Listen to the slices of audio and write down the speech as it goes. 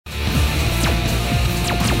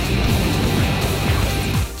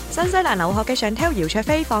新西蘭留學嘅上挑姚焯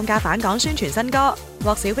菲放假返港宣傳新歌，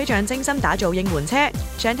獲小飛象精心打造應援車，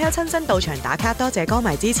上挑親身到場打卡，多謝歌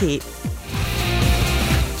迷支持。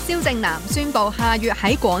蕭正楠宣布下月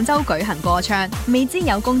喺廣州舉行歌唱，未知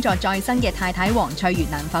有工作在身嘅太太黃翠如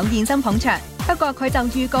能否現身捧場，不過佢就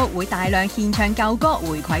預告會大量獻唱舊歌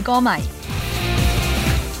回饋歌迷。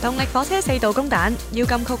動力火車4度公蛋，要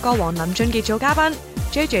金曲歌王林俊傑做嘉賓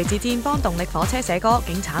 ，JJ 自薦幫動力火車寫歌，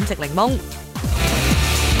竟慘食檸檬。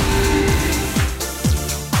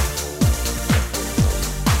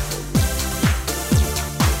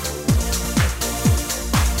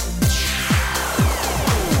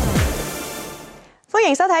歡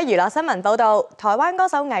迎收睇娛樂新聞報道。台灣歌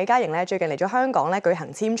手魏嘉瑩最近嚟咗香港舉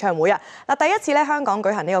行簽唱會啊！第一次香港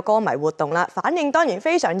舉行呢個歌迷活動啦，反應當然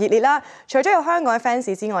非常熱烈啦。除咗有香港嘅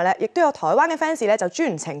fans 之外亦都有台灣嘅 fans 就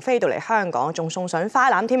專程飛到嚟香港，仲送上花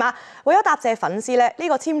籃添啊！為咗答謝粉絲呢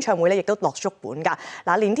個簽唱會亦都落足本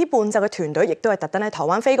㗎。連啲伴奏嘅團隊亦都係特登喺台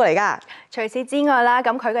灣飛過嚟㗎。除此之外啦，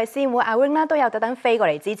咁佢嘅師妹阿 Wing 都有特登飛過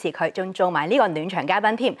嚟支持佢，仲做埋呢個暖場嘉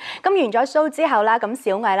賓添。咁完咗 show 之後啦，咁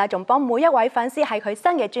小藝啦仲幫每一位粉絲喺佢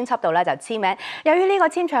新嘅專輯度就簽名。由於呢個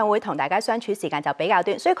簽唱會同大家相處時間就比較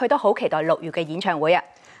短，所以佢都好期待6月嘅演唱會啊！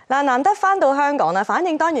難得翻到香港啦，反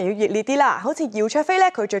應當然要熱烈啲啦。好似姚焯菲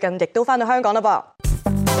佢最近亦都翻到香港啦噃。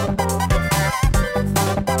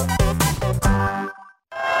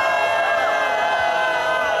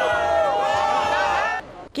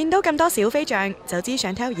見到咁多小飛象，就知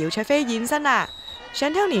上挑姚焯菲現身啦。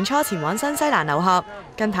上挑年初前往新西蘭留學，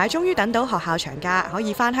近排終於等到學校長假，可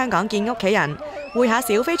以返香港見屋企人，會下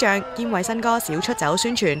小飛象，兼為新歌小出走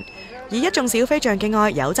宣傳。而一眾小飛象嘅愛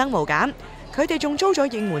有增無減，佢哋仲租咗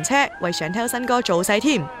應援車為上挑新歌造勢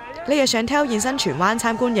添。呢日上挑現身荃灣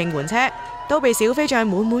參觀應援車，都被小飛象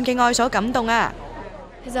滿滿嘅愛所感動啊！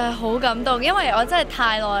其實係好感動，因為我真係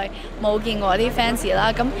太耐冇見過啲 fans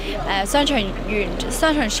啦。咁商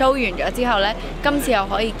場 show 完咗之後呢，今次又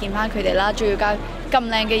可以見翻佢哋啦，仲要加咁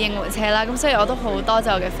靚嘅應援車啦。咁所以我都好多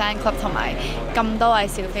謝我嘅 fan club 同埋咁多位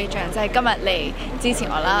小飛象，即係今日嚟支持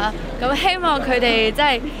我啦。咁希望佢哋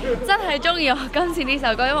真係中意我今次呢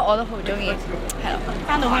首歌，因為我都好中意。係咯，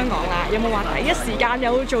翻到香港啦，有冇話第一時間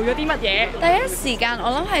有做咗啲乜嘢？第一時間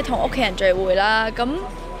我諗係同屋企人聚會啦。咁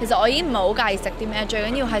其實我已經唔係好介意食啲咩，最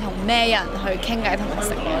緊要係同咩人去傾偈同埋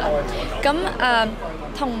食嘢啦。咁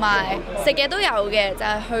同埋食嘢都有嘅，就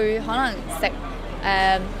係去可能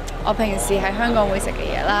食我平時喺香港會食嘅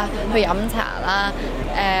嘢啦，去飲茶啦，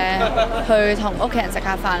去同屋企人食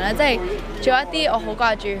下飯啦，即係做一啲我好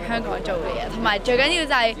掛住香港做嘅嘢。同埋最緊要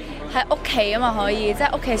就係喺屋企啊嘛，可以即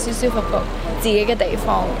係屋企舒舒服服自己嘅地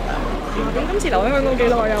方。咁今次留喺香港幾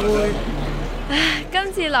耐又會？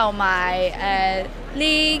今次留埋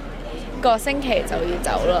呢個星期就要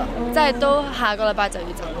走啦，即係都下個禮拜就要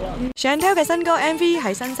走啦。上挑嘅新歌 MV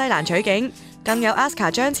喺新西蘭取景，更有 Aska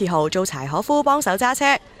張馳豪做柴可夫幫手揸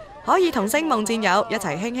車，可以同星夢戰友一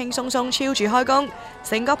齊輕輕鬆鬆超住開工，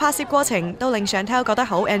成個拍攝過程都令上挑覺得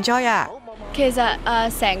好 enjoy 啊！其實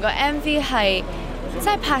成個 MV 係即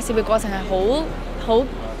係拍攝嘅過程係好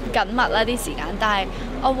緊密啦啲時間，但係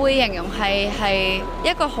我會形容係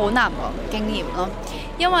一個好難忘嘅經驗咯。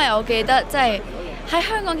因為我記得即係喺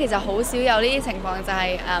香港其實好少有呢啲情況，就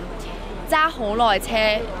係揸好耐車，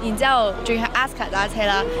然之後仲要係 Aska 揸車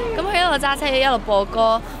啦。咁佢一路揸車一路播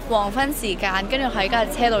歌，黃昏時間，跟住喺架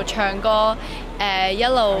車度唱歌，一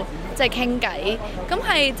路即係傾偈。咁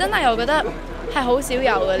係真係我覺得係好少有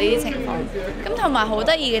嘅呢啲情況。咁同埋好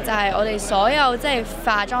得意嘅就係我哋所有即係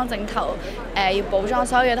化妝整頭，要補妝，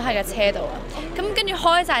所有嘢都喺架車度啊。咁跟住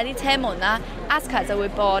開晒啲車門啦 ，Aska 就會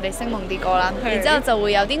播我哋星夢啲歌啦，然之後就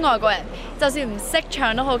會有啲外國人，就算唔識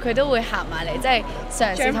唱都好，佢都會行埋嚟，即係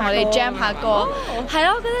嘗試同我哋 jam 下歌。係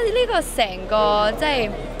咯，我覺得呢個成個即係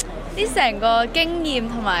呢成個經驗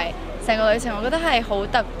同埋成個旅程，我覺得係好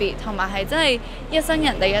特別，同埋係真係一生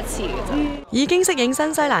人第一次嘅啫。已經適應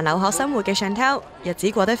新西蘭留學生活嘅上挑，日子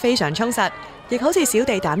過得非常充實，亦好似小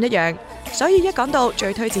地膽一樣。所以一講到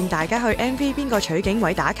最推薦大家去 MV 邊個取景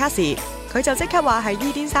位打卡時，佢就即刻話係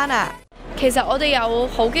伊甸山啊！其實我哋有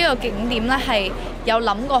好幾個景點咧係有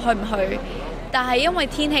諗過去唔去，但係因為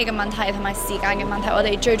天氣嘅問題同埋時間嘅問題，我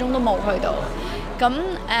哋最終都冇去到。咁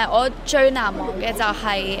我最難忘嘅就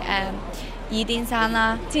係伊甸山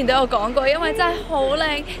啦，之前都有講過，因為真係好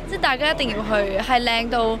靚，即係大家一定要去，係靚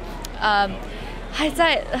到係真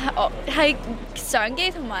係係相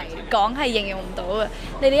機同埋講係形容唔到嘅，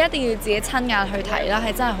你哋一定要自己親眼去睇啦，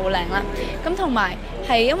係真係好靚啦。咁同埋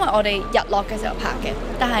係因為我哋日落嘅時候拍嘅，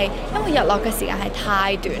但係因為日落嘅時間係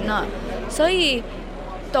太短啦，所以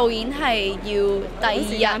導演係要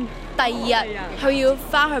第二日佢要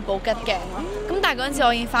翻去補吉鏡咯。咁但係嗰陣時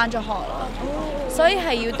我已經翻咗學啦，所以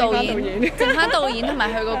係要導演，剩翻導演同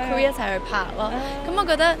埋佢個 crew 一齊去拍咯。咁我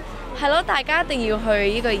覺得係咯，大家一定要去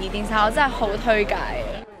呢個2.3，我真係好推介。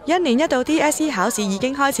一年一度 DSE 考試已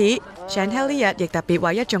經開始 ，Chantel 呢日亦特別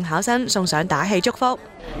為一眾考生送上打氣祝福。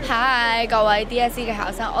Hi 各位 DSE 嘅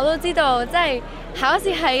考生，我都知道即係考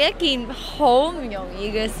試係一件好唔容易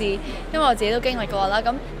嘅事，因為我自己都經歷過啦。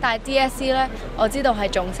咁但係 DSE 呢，我知道係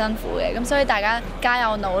仲辛苦嘅，咁所以大家加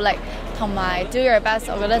油努力，同埋 do your best，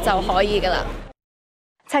 我覺得就可以㗎啦。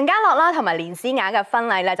陳家樂啦同埋連詩雅嘅婚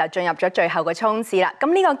禮咧就進入咗最後嘅衝刺啦。咁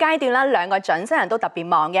呢個階段啦，兩個準新人都特別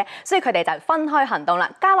忙嘅，所以佢哋就分開行動啦。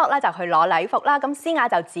家樂咧就去攞禮服啦，咁詩雅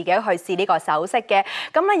就自己去試呢個首飾嘅。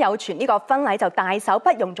咁咧有傳呢個婚禮就大手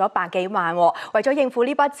筆用咗百幾萬喎，為咗應付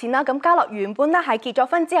呢筆錢啦，咁家樂原本咧係結咗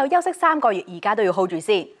婚之後休息3個月，而家都要 hold 住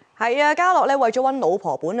先。係啊，家樂咧為咗揾老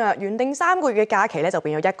婆本啊，原定3個月嘅假期咧就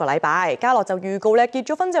變咗1個禮拜。家樂就預告咧結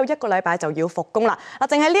咗婚之後1個禮拜就要復工啦。嗱，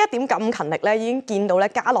淨係呢一點咁勤力咧，已經見到咧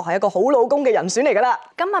家樂係一個好老公嘅人選嚟㗎啦。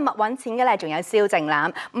咁默默揾錢嘅咧，仲有蕭正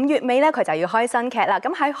楠。5月尾咧佢就要開新劇啦。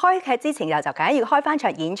咁喺開劇之前就梗係要開翻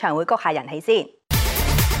場演唱會谷下人氣先。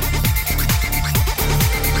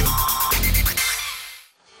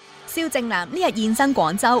蕭正楠呢日現身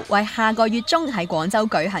廣州，為下個月中喺廣州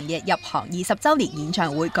舉行嘅入行20週年演唱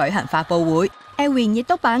會舉行發佈會。Aaron 亦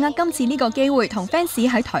都把握今次呢個機會，同 fans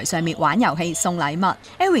喺台上面玩遊戲送禮物。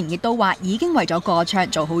Aaron 亦都話已經為咗歌唱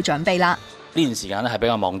做好準備啦。呢段時間咧係比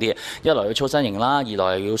較忙啲，一來要操身形啦，二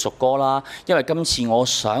來又要熟歌啦。因為今次我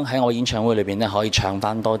想喺我演唱會裏邊咧可以唱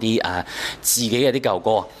翻多啲自己嘅啲舊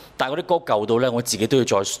歌，但係嗰啲歌舊到咧我自己都要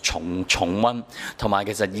再重溫，同埋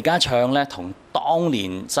其實而家唱咧同當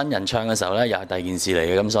年新人唱嘅時候咧又係第二件事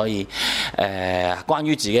嚟嘅，咁所以關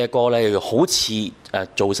於自己嘅歌咧要好似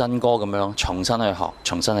做新歌咁樣重新去學、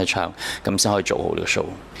重新去唱，咁先可以做好呢個 show。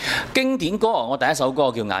經典歌我第一首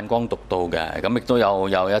歌叫《眼光獨到》嘅，咁亦都有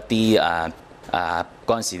一啲嗰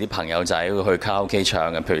陣時啲朋友仔會去卡拉 OK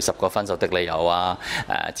唱嘅，譬如10個分手的理由啊，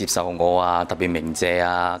接受我啊，特別鳴謝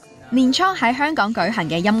啊。年初喺香港舉行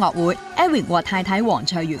嘅音樂會 ，Aaron 和太太黃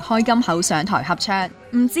翠如開金口上台合唱，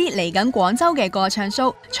唔知嚟緊廣州嘅歌唱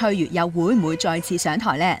show， 翠如又會唔會再次上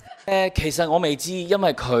台呢？其實我未知，因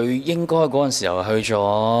為佢應該嗰陣時候去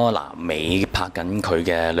咗南美拍緊佢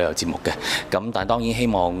嘅旅遊節目嘅，咁但係當然希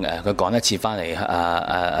望佢趕一次翻嚟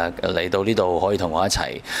嚟到呢度可以同我一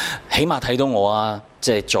齊，起碼睇到我啊！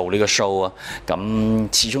即係做呢個 show 啊，咁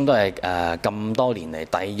始終都係咁多年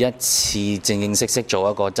嚟第一次正正式式做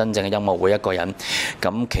一個真正嘅音樂會一個人，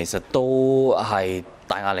咁其實都係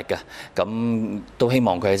大壓力嘅，咁都希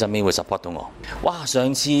望佢喺身邊會 support 到我。哇！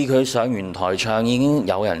上次佢上完台唱已經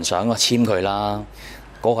有人想簽佢啦，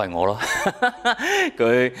嗰個係我咯。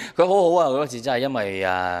佢好好啊！嗰次真係因為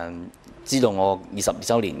知道我22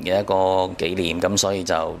週年嘅一個紀念，咁所以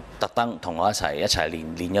就特登同我一齊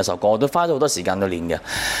練一首歌，我都花咗好多時間去練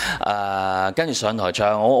嘅。跟住上台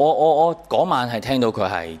唱，我嗰晚係聽到佢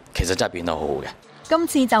係其實真係變得好好嘅。今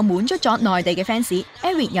次就滿足咗內地嘅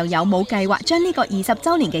fans，Aaron 又有冇計劃將呢個20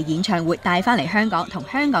週年嘅演唱會帶翻嚟香港，同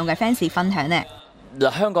香港嘅 fans 分享呢？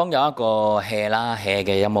香港有一個 hea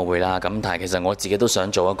嘅音樂會啦，咁但係其實我自己都想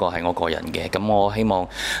做一個係我個人嘅，咁我希望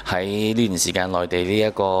喺呢段時間內地呢一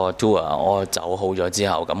個 tour 我走好咗之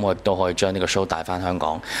後，咁我亦都可以將呢個 show 帶翻香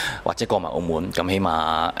港或者過埋澳門，咁起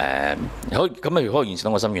碼咁咪可以完成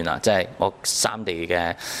到我心願啦，即係我3地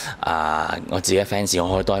嘅我自己嘅 fans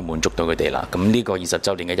我可以都係滿足到佢哋啦。咁呢個20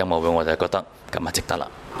週年嘅音樂會我就覺得咁啊值得啦。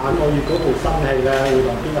下個月嗰部新戲咧會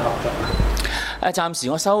同邊個合作啊？暫時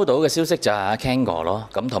我收到嘅消息就係阿 Ken 哥咯，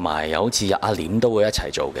咁同埋又好似阿廉都會一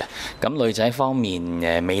齊做嘅。咁女仔方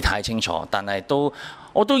面未太清楚，但係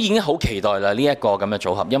我都已經好期待啦呢一個咁嘅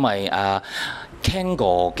組合，因為Ken 哥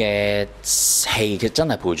嘅戲佢真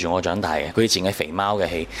係陪住我長大嘅。佢以前嘅肥貓嘅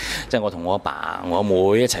戲，即係我同我阿爸、我阿妹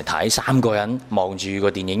一齊睇，3個人望住個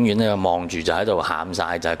電影院咧，望住就喺度喊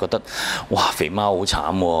晒，就係覺得哇肥貓好慘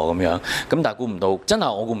喎咁樣。咁但係估唔到，真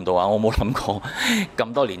係我估唔到啊！我冇諗過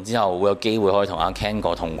咁多年之後會有機會可以同阿 Ken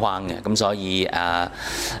哥同框嘅。咁所以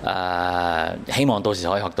希望到時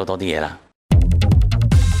可以學到多啲嘢啦。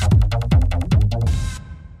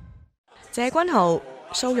謝君豪、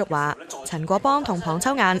蘇玉華、陳國邦同龐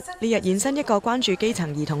秋雁呢日現身一個關注基層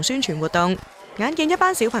兒童宣傳活動，眼見一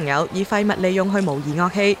班小朋友以廢物利用去模擬樂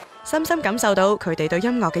器，深深感受到佢哋對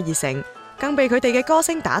音樂嘅熱誠，更被佢哋嘅歌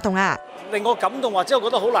聲打動啊！令我感動或者我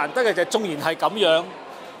覺得好難得嘅就係縱然係咁樣，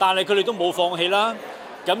但係佢哋都冇放棄啦，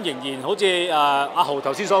咁仍然好似阿豪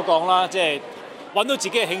頭先所講啦，即係揾到自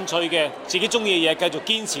己嘅興趣嘅、自己中意嘅嘢，繼續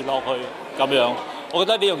堅持落去咁樣。我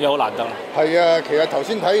覺得呢樣嘢好難得。係啊，其實頭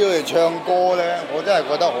先睇佢哋唱歌咧，我真係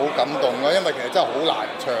覺得好感動啊，因為其實真係好難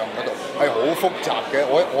唱嗰度，係好複雜嘅。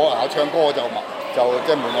我唱歌我就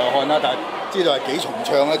即係門外漢啦，但係知道係幾重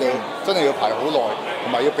唱咧，就真係要排好耐，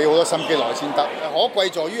同埋要俾好多心機落去先得。可貴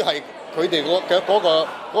在於係佢哋嗰個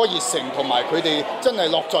熱誠，同埋佢哋真係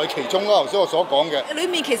樂在其中咯。頭先我所講嘅，裏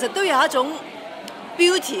面其實都有一種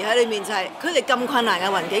beauty 喺裏面，就係佢哋咁困難嘅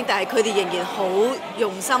環境，但係佢哋仍然好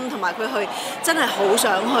用心，同埋佢去真係好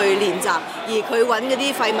想去練習，而佢揾嗰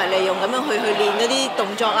啲廢物利用咁樣去練嗰啲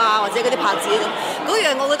動作啊，或者嗰啲拍子嗰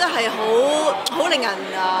樣，我覺得係好令人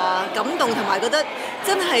感動，同埋覺得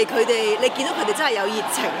真係佢哋，你見到佢哋真係有熱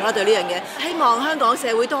情咯對呢樣嘢。希望香港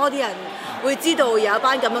社會多啲人會知道有一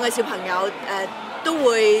班咁樣嘅小朋友都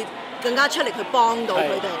會更加出力去幫到佢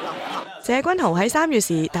哋咯。謝君豪喺3月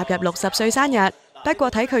時踏入60歲生日。不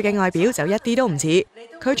過睇佢嘅外表就一啲都唔似，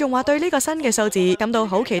佢仲話對呢個新嘅數字感到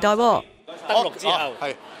好期待喎。登陸之後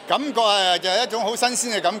係感覺就係一種好新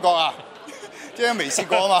鮮嘅感覺啊，即係未試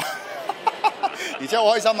過啊嘛。而且好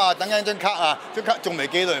開心啊！等緊張卡啊，張卡仲未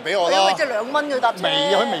寄嚟俾我咯。因為即係2蚊要搭車。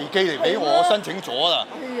佢未寄嚟俾我，申請咗啦，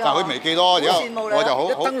但係佢未寄咯。而家我就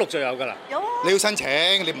好登陸就有㗎啦。有啊。你要申請，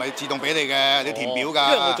你唔係自動俾你嘅，你填表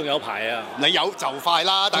㗎。因為我仲有排啊。你有就快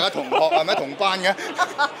啦，大家同學係咪同班嘅？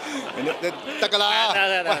你得㗎啦。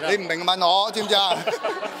喂，你唔明問我，知唔知啊？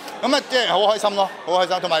咁啊，即係好開心咯，好開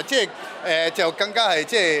心，同埋即係就更加係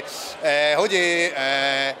即係好似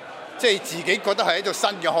即係自己覺得係一種新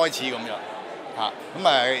嘅開始咁樣。咁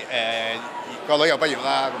個女又畢業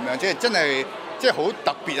啦，咁樣即係真係即係好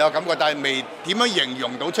特別啊感覺，但係未點樣形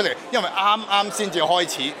容到出嚟，因為啱先至開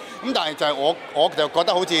始。咁但係就係我就覺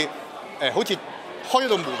得好似開咗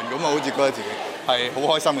道門咁啊，好似覺得自己係好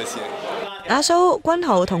開心嘅事嚟。阿蘇、君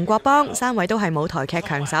豪同國邦3位都係舞台劇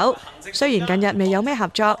強手，雖然近日未有咩合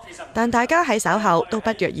作，但大家喺稍後都不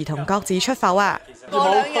約而同各自出埠啊！過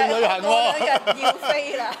2日要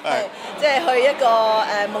飛啦，即係去一個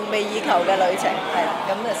夢寐以求嘅旅程，係啦，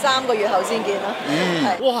咁3個月後先見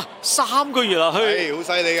咯。哇，3個月啊，去好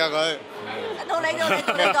犀利㗎佢。到你講。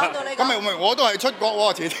咁咪我都係出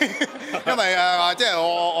國喎，遲啲，因為即係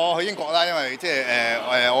我去英國啦，因為即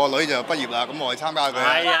係我個女就畢業啦，咁我去參加佢。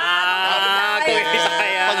係啊，恭喜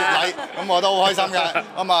晒啊！畢業禮，咁我都好開心㗎，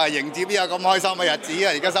咁啊迎接呢個咁開心嘅日子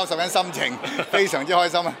啊！而家收拾緊心情，非常之開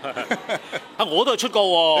心啊！我都係出國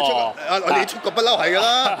喎。你出國不嬲係㗎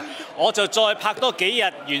啦。我就再拍多幾日，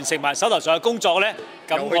完成埋手頭上嘅工作咧，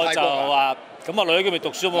咁我就話，咁我女佢咪讀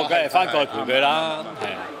書，我梗係翻過去陪佢啦。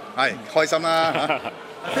係開心啦！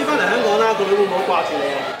飛翻嚟香港啦，個女會唔會掛住你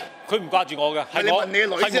啊？佢唔掛住我嘅，係你問你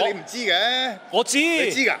個女啫，你唔知嘅。我知，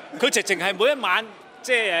你知㗎。佢直情係每一晚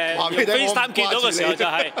即係用 FaceTime 見到嘅時候就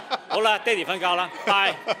係，好啦，爹哋瞓覺啦，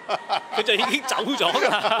拜。佢就已經走咗㗎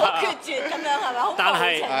啦。好決絕咁樣係咪？好無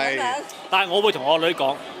情咁樣。但係我會同我女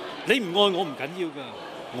講，你唔愛我唔緊要㗎，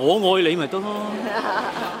我愛你咪得咯。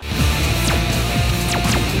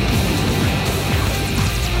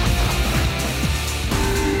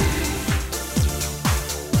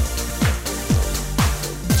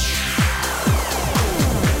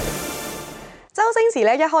周星馳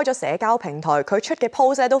咧一開咗社交平台，佢出嘅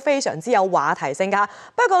post 咧都非常之有話題性㗎。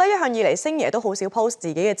不過咧一向以嚟，星爺都好少 post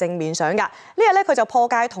自己嘅正面相㗎。呢日咧佢就破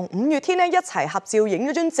戒同5月天咧一齊合照，影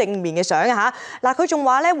咗張正面嘅相啊嚇。嗱，佢仲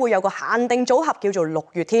話咧會有個限定組合叫做6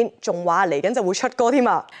月天，仲話嚟緊就會出歌添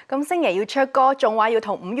啊。咁星爺要出歌，仲話要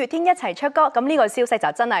同5月天一齊出歌，咁呢個消息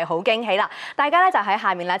就真係好驚喜啦！大家咧就喺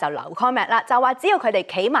下面咧就留 comment 啦，就話只要佢哋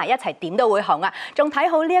企埋一齊，點都會紅啊！仲睇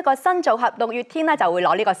好呢一個新組合6月天咧就會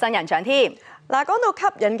攞呢個新人獎添。嗱，講到吸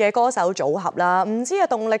引嘅歌手組合啦，唔知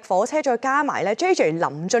動力火車再加埋咧 JJ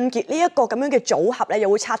林俊傑呢一個咁樣嘅組合咧，又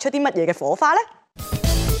會擦出啲乜嘢嘅火花呢？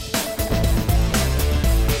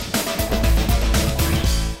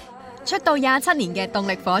出道27年嘅動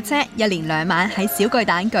力火車，一連2晚喺小巨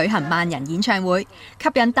蛋舉行萬人演唱會，吸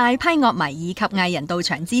引大批樂迷以及藝人到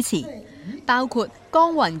場支持，包括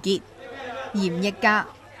江宏傑、嚴奕嘉、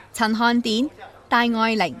陳漢典、戴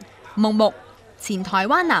愛玲、木木、前台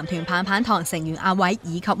灣男團棒棒堂成員阿偉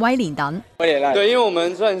以及威廉等。對，因為我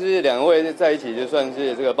們算是2位在一起，就算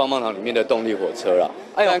是這個棒棒堂裡面的動力火車啦。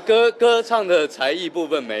歌唱的才藝部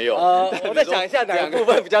分沒有。我再講一下哪個部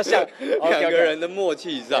分比較像兩個人的默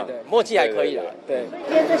契上，默契還可以啦。對。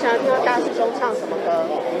今天最想要聽到大師兄唱什麼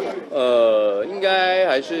歌？應該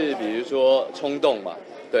還是比如說衝動吧。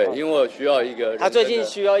對，因為我需要一個，他最近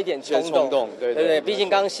需要一點衝動，對對對，畢竟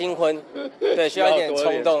剛新婚，對，需要一點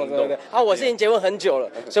衝動，對對。啊，我是已經結婚很久了，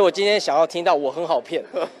所以我今天想要聽到我很好騙。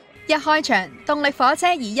一開場，動力火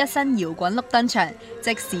車以一身搖滾碌登場，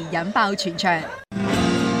即時引爆全場。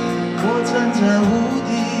我站在屋頂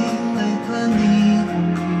來看你朦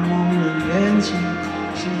朧遠景，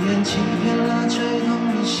誓言欺騙了最痛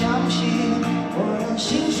的相信，我用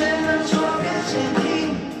心碎了左邊堅定，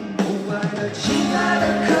無愛的、親愛的、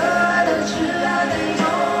可愛的、摯愛的，永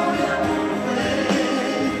遠無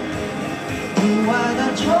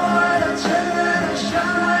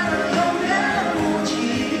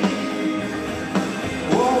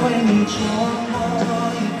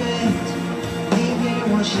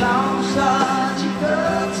潇灑幾個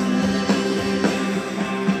字，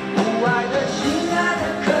不愛的、心愛的、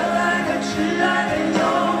可愛的、摯愛的，永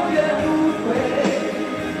遠無悔。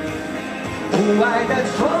不愛的、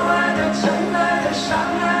錯愛的、真愛的、傷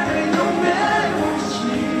愛的，永遠無情。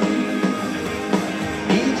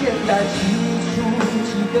一簡單清楚幾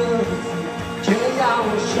個字，卻讓我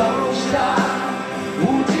收下無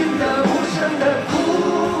盡的、無聲的苦。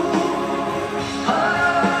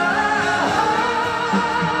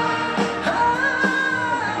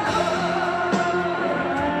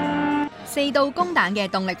4道公彈嘅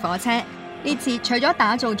動力火車，呢次除咗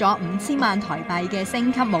打造咗5000萬台幣嘅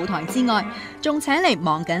升級舞台之外，仲請嚟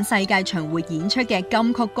忙緊世界巡迴演出嘅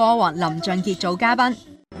金曲歌王林俊傑做嘉賓。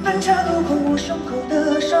寒假渡過我胸口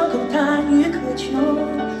的傷口，探月渴求，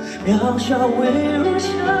渺小微弱下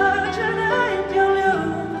真愛漂流，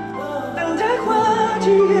等待化進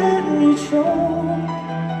煙與愁，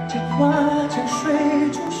將化成水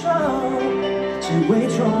中燒，只為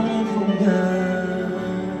重逢的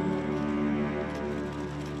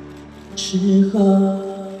時候。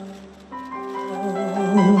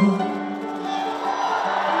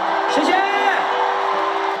謝謝。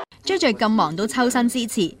JJ 咁忙都抽身支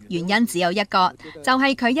持，原因只有一個，就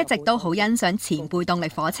係佢一直都好欣賞前輩動力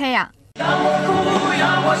火車啊！讓我哭，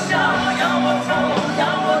讓我笑，讓我走，讓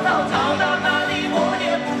我逃，逃到哪裡我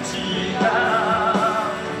也不知道。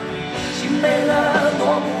心沒了，落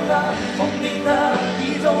幕了，風鈴了，移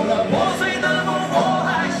走了，破碎的夢，我還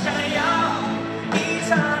想要一剎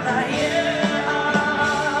那也好。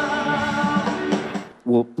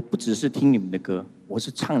我不只是聽你們的歌，我是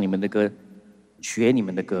唱你們的歌，學你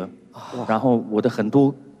們的歌，然後我的很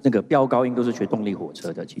多那個飆高音都是學動力火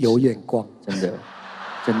車的，其實有眼光，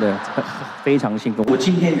真的非常興奮。我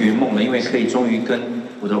今天圓夢了，因為可以終於跟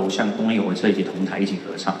我的偶像動力火車一起同台一起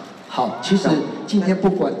合唱。好，其實今天不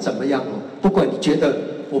管怎麼樣，不管你覺得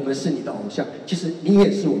我們是你的偶像，其實你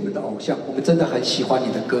也是我們的偶像，我們真的很喜歡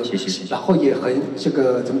你的歌，謝謝，然後也很怎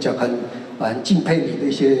麼講，很敬佩你的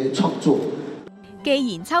一些創作。既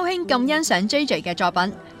然秋興咁欣賞 JJ 嘅作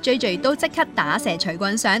品 ，JJ 都即刻打蛇隨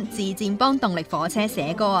棍上，自薦幫動力火車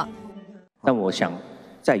寫歌啊！但我想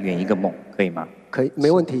再圓一個夢，可以嗎？可以，沒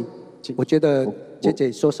問題。我覺得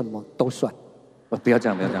JJ 說什麼都算。不要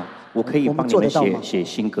這樣，不要這樣。我可以幫你們寫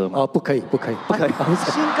新歌嗎？哦，不可以，不可以，不可以。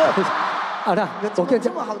新歌。好的，我跟你講，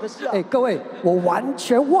這麼好的事啊！哎，各位，我完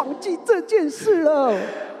全忘記這件事了。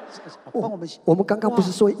我們剛剛不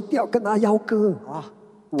是說一定要跟他邀歌啊？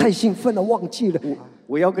太興奮了，忘記了。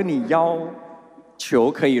我要跟你要求，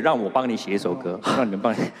可以讓我幫你寫一首歌，讓你們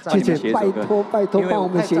幫你寫一首歌。拜託，拜託，幫我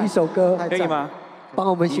們寫一首歌，可以嗎？幫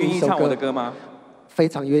我們寫一首歌。願意唱我的歌嗎？非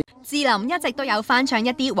常願意。志林一直都有翻唱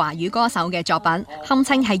一啲華語歌手嘅作品，堪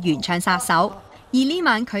稱係原唱殺手。而呢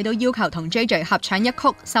晚佢都要求同 JJ 合唱一曲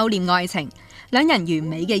《修煉愛情》，兩人完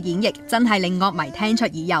美嘅演繹真係令樂迷聽出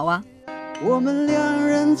耳油啊！我們兩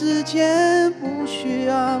人之間不需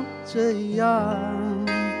要這樣，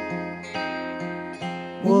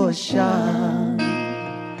我想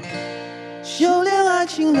修煉愛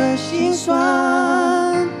情的辛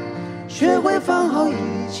酸，學會放好以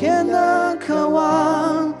前的渴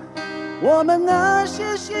望，我們那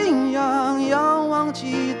些信仰要忘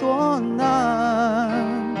記多難，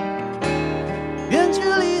遠距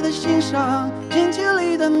離的欣賞，近距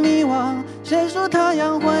離的迷惘，誰說太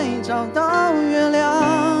陽會找到月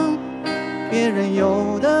亮？別人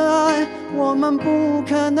有的愛，我們不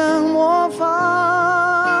可能模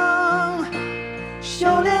仿。修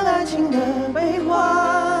煉愛情的悲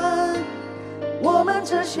歡，我們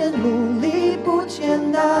這些努力不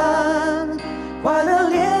簡單，快樂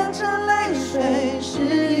煉成淚水是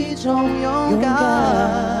一種勇敢。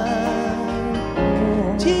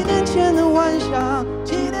幾年前的幻想，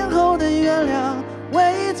幾年後的原諒，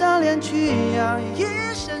為一張臉去養一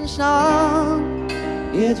身傷，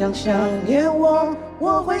別講想念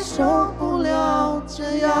我會受不了這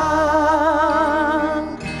樣。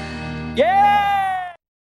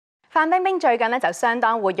范冰冰最近咧就相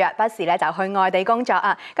當活躍，不時咧就去外地工作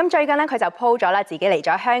啊。咁最近咧佢就 po 咗啦，自己嚟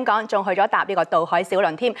咗香港，仲去咗搭呢個渡海小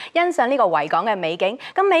輪添，欣賞呢個維港嘅美景。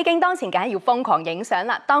咁美景當前，梗係要瘋狂影相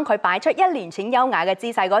啦。當佢擺出一連串優雅嘅姿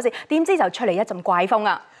勢嗰時，點知就出嚟一陣怪風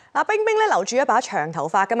啊！嗱，冰冰咧留住一把長頭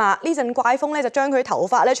髮噶嘛，呢陣怪風咧就將佢頭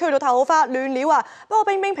髮咧吹到頭髮亂了啊！不過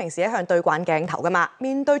冰冰平時一向對慣鏡頭噶嘛，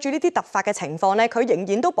面對住呢啲突發嘅情況咧，佢仍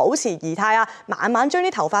然都保持儀態啊，慢慢將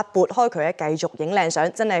啲頭髮撥開佢咧，繼續影靚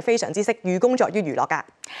相，真係非常之識寓工作於娛樂噶。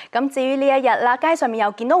咁至於呢一日啦，街上面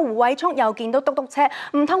又見到胡慧聰，又見到嘟嘟車，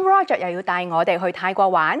唔通 Roger 又要帶我哋去泰國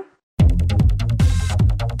玩？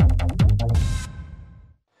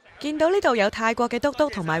見到呢度有泰國嘅嘟嘟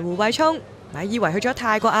同埋胡慧聰，咪以為去咗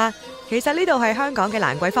泰國啊？其實呢度係香港嘅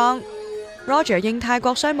蘭桂坊。Roger 應泰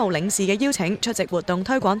國商務領事嘅邀請出席活動，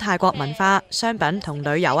推廣泰國文化、商品同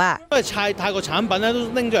旅遊啊！因為泰國產品咧都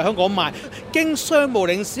拎咗嚟香港賣，經商務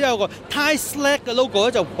領事有個 Thai Select 嘅 logo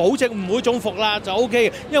咧，就保證唔會中伏啦，就 OK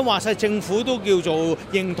嘅。因為話晒政府都叫做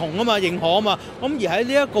認同啊嘛、認可啊嘛。咁而喺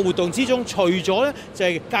呢一個活動之中，除咗咧就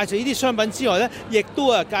係介紹呢啲商品之外咧，亦都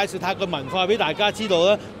介紹泰國文化俾大家知道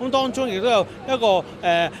啦。咁當中亦都有一個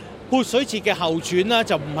潑水節嘅後傳啦，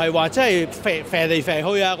就唔係話即係飛嚟飛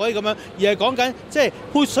去啊嗰啲咁樣，而係講緊即係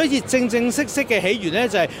潑水節正式嘅起源咧，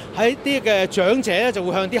就係喺啲嘅長者咧就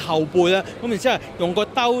會向啲後輩咧，咁然之後用個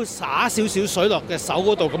兜灑少少水落嘅手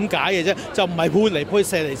嗰度咁解嘅啫，就唔係潑嚟潑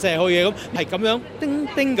射嚟射去嘅，咁係咁樣叮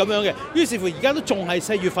叮咁樣嘅。於是乎而家都仲係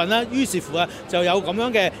4月份啦，於是乎就有咁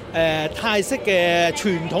樣嘅泰式嘅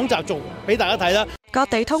傳統習俗俾大家睇啦。各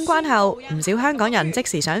地通關後，唔少香港人即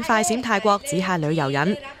時想快閃泰國止下旅遊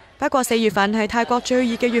癮。不過4月份係泰國最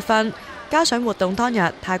熱嘅月份，加上活動當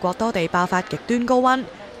日泰國多地爆發極端高溫，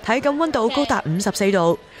體感溫度高達54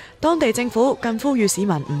度，當地政府更呼籲市民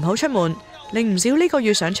唔好出門，令唔少呢個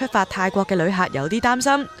月想出發泰國嘅旅客有啲擔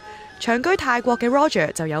心。長居泰國嘅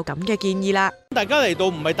Roger 就有咁嘅建議啦。大家嚟到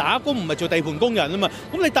唔係打工，唔係做地盤工人啊嘛，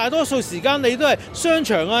咁你大多數時間你都係商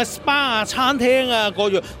場啊、SPA 啊、餐廳啊各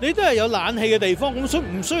樣，你都係有冷氣嘅地方，咁所以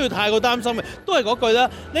唔需要太過擔心嘅。都係嗰句啦，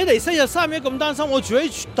你嚟4日3夜咁擔心，我住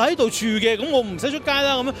喺度住嘅，咁我唔使出街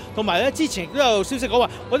啦咁樣。同埋咧，之前都有消息講話，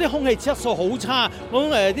嗰啲空氣質素好差，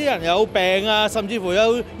咁啲人有病啊，甚至乎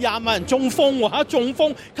有20萬人中風喎嚇，中風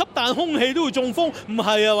吸啖空氣都會中風，唔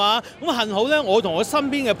係啊嘛？咁幸好咧，我同我身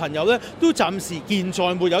邊嘅朋友咧都暫時健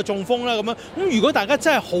在沒有中風啦咁樣。咁如果大家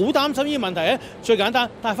真係好擔心呢個問題咧，最簡單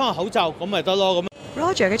戴翻個口罩咁咪得咯咁。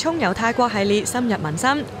Roger 嘅葱遊泰國系列深入民心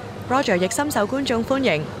 ，Roger 亦深受觀眾歡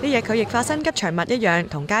迎。呢日佢亦化身吉祥物一樣，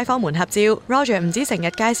同街坊們合照。Roger 唔止成日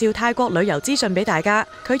介紹泰國旅遊資訊俾大家，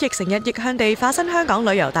佢亦成日逆向地化身香港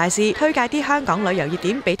旅遊大使，推介啲香港旅遊熱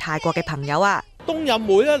點俾泰國嘅朋友啊！冬任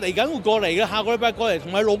妹咧嚟緊會過嚟嘅，下個禮拜過嚟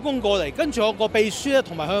同佢老公過嚟，跟住我個秘書咧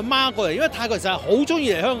同埋佢阿媽過嚟，因為泰國人實係好中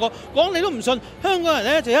意嚟香港。講你都唔信，香港人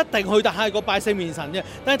咧就一定去泰國拜4面神嘅，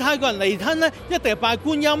但係泰國人嚟親咧一定係拜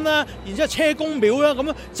觀音啦，然之後車公廟啦，咁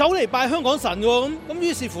樣走嚟拜香港神喎。咁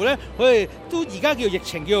於是乎咧，佢哋都而家叫疫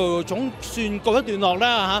情叫做總算告一段落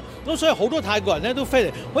啦嚇。咁所以好多泰國人咧都飛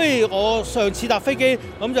嚟，好似我上次搭飛機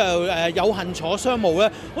咁就有幸坐商務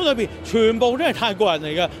咧，咁裏邊全部都係泰國人嚟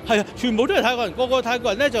嘅，係啊，全部都係泰國人。個個泰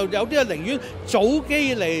國人咧就有啲寧願早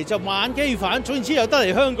機嚟就晚機返，總言之有得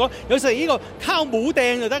嚟香港有食呢個烤母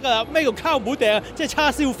訂就得㗎啦。咩叫烤母訂啊？即係叉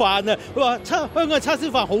燒飯啊！佢話香港嘅叉燒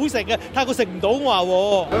飯好食嘅，泰國食唔到話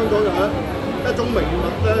喎。香港有一種名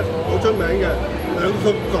物咧好出名嘅兩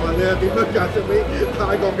餸飯，你係點樣介紹俾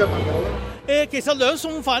泰國嘅朋友咧？其實兩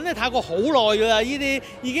餸飯咧泰國好耐㗎啦，呢啲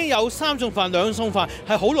已經有3餸飯、2餸飯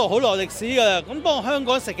係好耐歷史㗎啦。咁不過香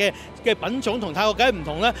港食嘅品種同泰國梗係唔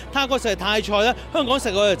同啦。泰國食係泰菜啦，香港食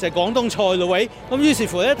嘅就係廣東菜咯喂。咁於是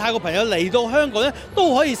乎咧，泰國朋友嚟到香港咧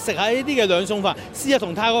都可以食下呢啲嘅兩餸飯，試下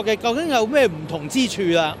同泰國嘅究竟有咩唔同之處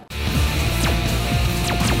啦。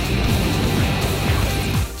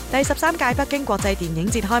第13屆北京國際電影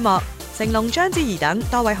節開幕，成龍、章子怡等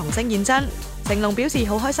多位紅星現身。成龍表示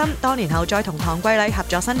好開心，多年後再同唐季禮合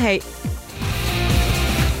作新戲。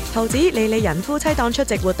桃子、李李仁夫妻檔出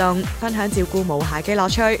席活動，分享照顧毛孩嘅樂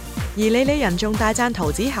趣。而李李仁仲大讚桃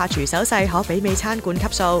子下廚手勢可媲美餐館級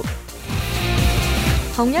數。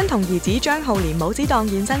洪恩同兒子張浩廉母子檔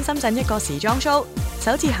現身深圳一個時裝 show，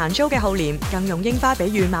 首次行 show嘅浩廉更用櫻花比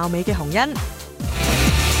喻貌美嘅洪恩。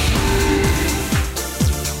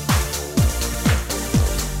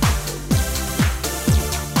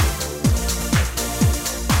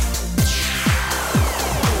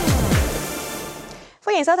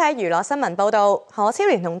歡迎收睇娛樂新聞報道。何超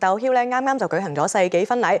蓮同竇驍咧啱啱就舉行咗世紀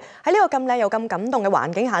婚禮，喺呢個咁靚又咁感動嘅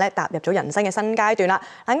環境下咧，踏入咗人生嘅新階段啦。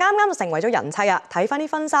啱啱就成為咗人妻啊！睇翻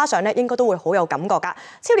啲婚紗相咧，應該都會好有感覺㗎。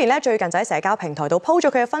超蓮咧最近就喺社交平台度 po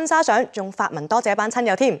咗佢嘅婚紗相，仲發文多謝一班親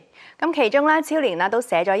友添。咁其中咧，超蓮啦都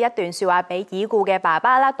寫咗一段説話俾已故嘅爸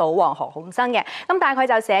爸啦，賭王何鴻燊嘅。咁大概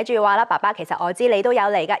就寫住話啦，爸爸其實我知你都有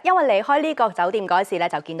嚟㗎，因為離開呢個酒店嗰時咧，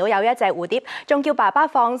就見到有一隻蝴蝶，仲叫爸爸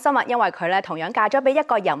放心啊，因為佢咧同樣嫁咗俾一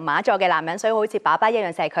個人馬座嘅男人，所以好似爸爸一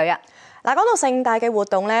樣錫佢啊！嗱，講到盛大嘅活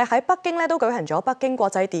動咧，喺北京咧都舉行咗北京國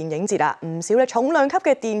際電影節啊，唔少咧重量級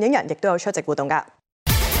嘅電影人亦都有出席活動㗎。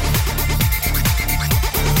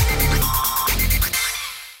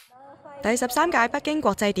第13屆北京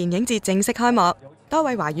國際電影節正式開幕，多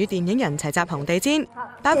位華語電影人齊集紅地毯，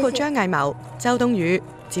包括張藝謀、周冬雨、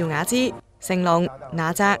趙雅芝、成龍、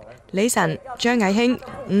那澤、李晨、張藝興、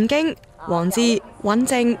吳京、黃智、尹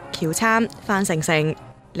正、喬燦、范丞丞、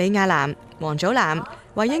李亞男、王祖藍、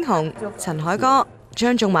惠英紅、陳凱歌、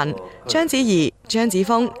張頌文、章子怡、張子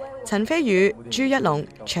楓、陳飛宇、朱一龍，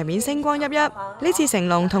場面星光熠熠。呢次成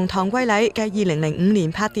龍同唐季禮繼2005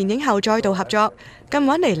年拍電影後再度合作，咁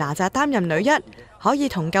搵嚟哪吒擔任女一，可以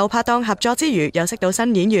同舊拍檔合作之餘又識到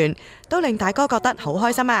新演員，都令大哥覺得好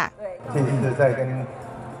開心啊！這次再跟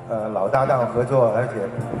老搭檔合作，而且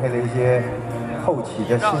配了一些後起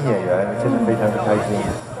的新演員，真的非常的開心。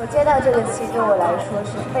我接到這個戲對我來說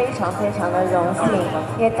是非常非常的榮幸，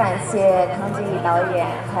也感謝唐季禮導演，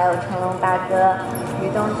還有成龍大哥、於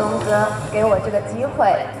東哥給我這個機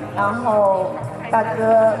會。然後大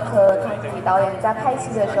哥和唐季禮導演在拍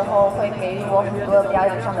戲的時候會給予我很多表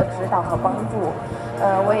演上的指導和幫助，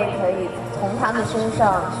我也可以從他們身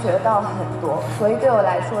上學到很多，所以對我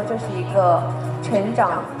來說這是一個成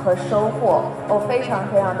長和收穫，我非常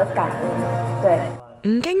非常的感恩。對。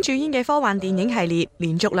吳京主演嘅科幻電影系列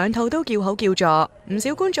連續2套都叫好叫座，唔少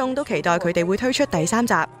觀眾都期待佢哋會推出第3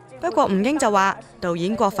集。不過吳京就話導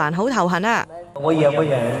演郭帆好頭痕啊！我演不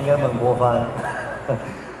演應該問郭帆。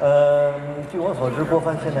據我所知，郭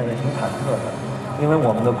帆現在也挺忐忑的，因為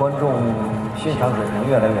我們的觀眾欣賞水平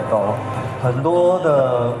越來越高，很多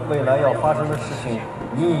的未來要發生的事情，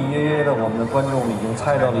隱隱約約的我們的觀眾已經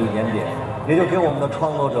猜到了一點點，也就給我們的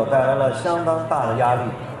創作者帶來了相當大的壓力。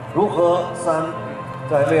如何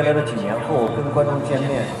在未來的幾年後跟觀眾見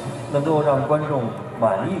面，能夠讓觀眾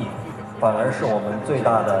滿意，反而是我們最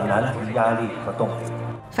大的難題、壓力和動力。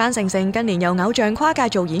范丞丞近年由偶像跨界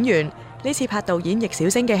做演員，呢次拍導演易小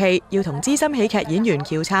星嘅戲，要同資深喜劇演員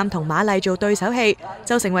喬杉同馬麗做對手戲，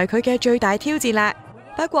就成為佢嘅最大挑戰啦。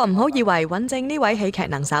不過唔好以為尹正呢位喜劇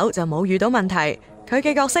能手就冇遇到問題，佢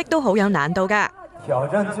嘅角色都好有難度㗎。挑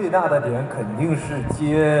戰最大的點肯定是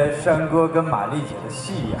接山哥跟馬麗姐的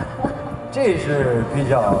戲呀。這是比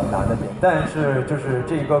較難的點，但是就是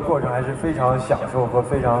這個過程還是非常享受和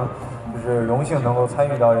非常就是榮幸能夠參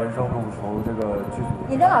與到人生路途這個劇組。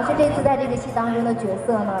李登老師這次在這個戲當中的角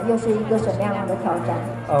色呢，又是一個什麼樣的挑戰？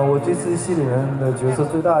我這次戲裡面的角色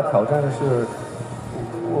最大的挑戰是，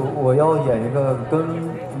我要演一個跟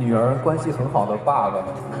女兒關係很好的爸爸，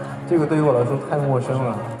這個對於我來說太陌生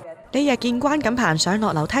了。呢日見關錦鵬上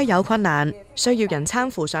落樓梯有困難，需要人攙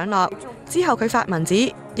扶上落。之後佢發文指，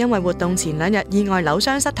因為活動前2日意外扭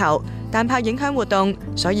傷膝頭，但怕影響活動，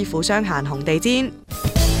所以負傷行紅地氈。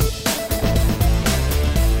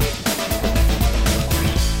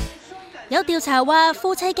有調查話，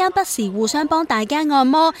夫妻間不時互相幫大家按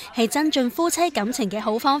摩係增進夫妻感情嘅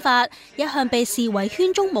好方法。一向被視為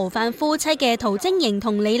圈中模範夫妻嘅陶晶瑩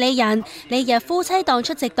同李李仁，呢日夫妻檔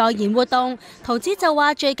出席代言活動。陶子就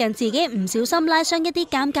話最近自己唔小心拉傷一啲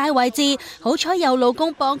尷尬位置，好彩有老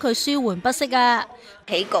公幫佢舒緩不適啊。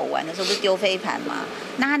陪狗玩的時候不是丟飛盤嗎？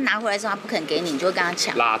那他拿回來之後，他不肯給你，你就會跟他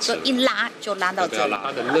搶，就一拉就拉到這裡。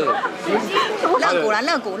他的肋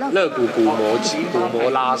骨骨膜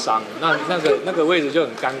拉傷，那個位置就很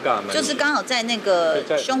尷尬嘛。就是剛好在那個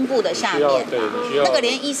胸部的下面，那個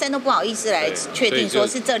連醫生都不好意思來確定說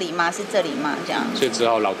是這裡嗎？是這裡嗎？這樣。所以只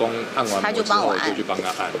好老公按完，他就幫我按，就去幫他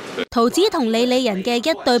按。陶子同李李仁嘅一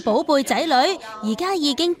對寶貝仔女，而家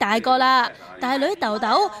已經大個啦。大女豆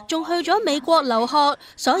豆仲去咗美國留學，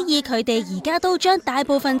所以佢哋而家都將大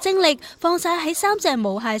部分精力放晒喺3隻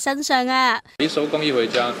毛孩身上啊！一收工一回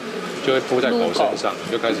家就會撲在狗身上，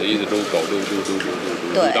就開始一直擼狗，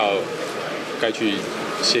擼到該去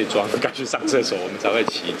卸妝、該去上廁所，我們才會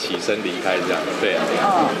起身離開這樣。對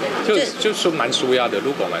啊，就說蠻舒壓的，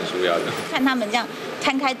擼狗蠻舒壓的。看他們這樣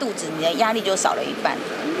攤開肚子，你的壓力就少了一半，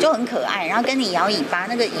就很可愛。然後跟你搖尾巴，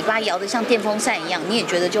那個尾巴搖得像電風扇一樣，你也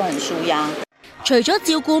覺得就很舒壓。除咗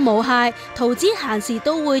照顧毛孩，陶子閒時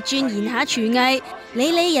都會鑽研下廚藝。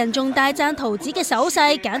李李仁仲大讚陶子嘅手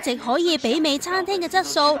勢簡直可以媲美餐廳嘅質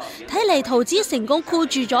素，睇嚟陶子成功箍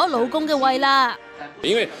住咗老公嘅胃啦。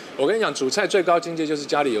因為我跟你講，煮菜最高境界就是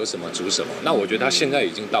家裡有什麼煮什麼。那我覺得他現在已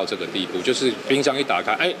經到這個地步，就是冰箱一打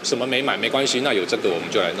開，哎，什麼沒買沒關係，那有這個我們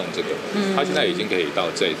就來弄這個。他現在已經可以到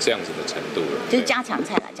這樣子的程度了。就是家常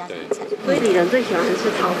菜啦，家常菜。所以李仁最喜歡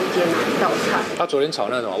吃陶子姐哪一道菜？他昨天炒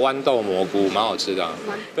那什麼豌豆蘑菇，蠻好吃的。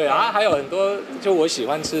對啊，還有很多就我喜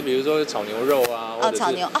歡吃，比如說炒牛肉啊，或者是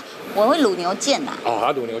炒牛啊，我會滷牛腱啊。哦，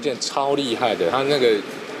他滷牛腱超厲害的，他那個。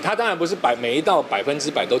他當然不是每一道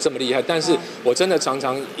100%都這麼厲害，但是我真的常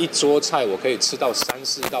常一桌菜我可以吃到3、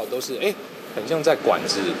4道都是很像在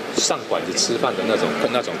上館子吃飯的那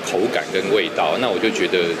種口感跟味道，那我就覺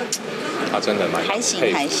得他真的蠻還行。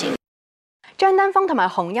張丹峰同埋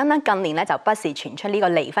洪欣呢，近年咧就不時傳出呢個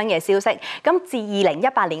離婚嘅消息。咁自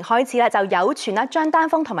2018年開始咧，就有傳啦，張丹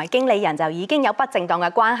峰同埋經理人就已經有不正當嘅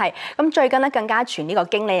關係。咁最近咧更加傳呢個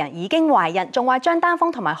經理人已經懷孕，仲話張丹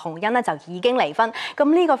峰同埋洪欣呢就已經離婚。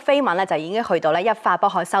咁呢個緋聞咧就已經去到咧一發不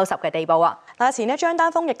可收拾嘅地步啊！嗱，前呢張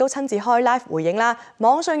丹峰亦都親自開 live 回應啦，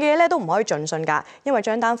網上嘅嘢咧都唔可以盡信㗎，因為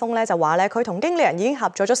張丹峰咧就話咧佢同經理人已經合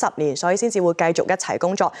作咗10年，所以先至會繼續一齊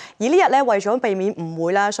工作。而呢日咧為咗避免誤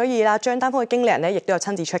會啦，所以啦張丹峰嘅經理人咧亦都有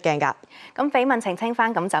親自出鏡㗎。咁緋聞澄清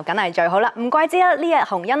翻，咁就梗係最好啦。唔怪之啦，呢日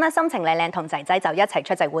洪欣呢心情靚靚，同仔仔就一齊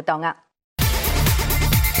出席活動啊！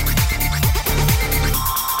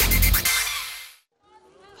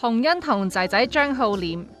洪欣同仔仔張浩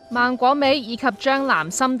廉、萬果美以及張南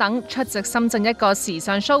森等出席深圳一個時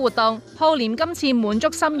尚 show 活動。浩廉今次滿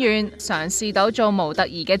足心願，嘗試到做模特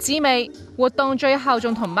兒嘅滋味。活動最後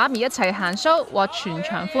仲同媽咪一齊行 show， 獲全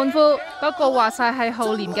場歡呼。不過話晒係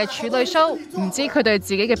浩廉嘅處女 show， 唔知佢對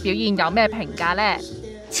自己嘅表現有咩評價呢？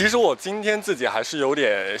其實我今天自己還是有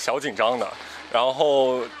點小緊張的。然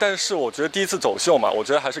後，但是我覺得第一次走秀嘛，我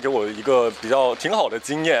覺得還是給我一個比較挺好的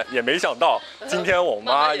經驗。也沒想到今天我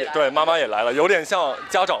媽也對媽媽也來了，有點像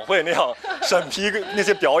家長會那樣審批那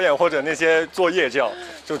些表演或者那些作業這樣，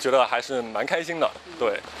就覺得還是蠻開心的。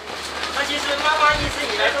對。那其實媽媽一直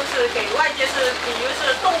以來都是給外界是比喻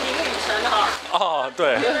是凍齡女神哈。啊，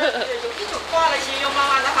對。有一種花來形容媽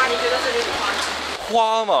媽的話，你覺得是哪種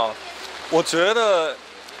花？花嘛，我覺得。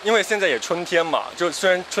因為現在也春天嘛，就雖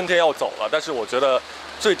然春天要走了，但是我覺得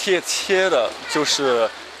最貼切的就是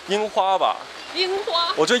櫻花吧。櫻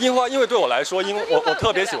花？我覺得櫻花，因為對我來說，我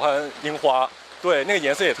特別喜歡櫻花，對，那個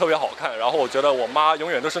顏色也特別好看。然後我覺得我媽永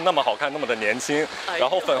遠都是那麼好看，那麼的年輕。然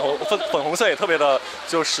後粉紅色也特別的，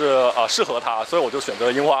就是適合她，所以我就選擇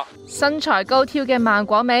了櫻花。身材高挑嘅萬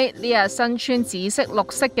果美呢日身穿紫色、綠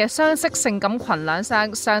色嘅雙色性感裙兩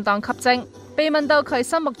上，相當吸睛。被問到佢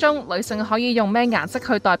心目中女性可以用咩顏色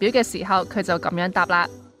去代表嘅時候，佢就咁樣答啦。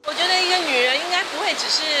我覺得一個女人應該不會只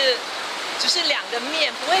是兩個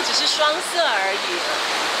面，不會只是雙色而已。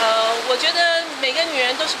我覺得每個女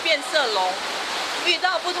人都是變色龍，遇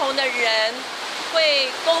到不同的人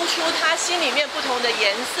會勾出她心裡面不同的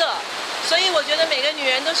顏色，所以我覺得每個女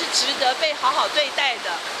人都是值得被好好對待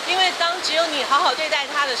的，因為當只有你好好對待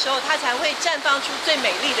她的時候，她才會綻放出最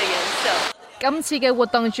美麗的顏色。今次嘅活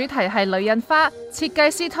動主題係女人花，設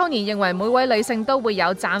計師 Tony 認為每位女性都會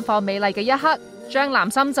有綻放美麗嘅一刻。張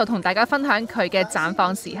南森就同大家分享佢嘅綻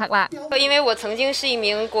放時刻啦。因為我曾經是一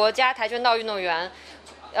名國家跆拳道運動員，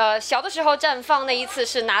小的時候綻放那一次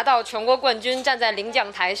是拿到全國冠軍，站在領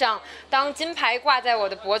獎台上，當金牌掛在我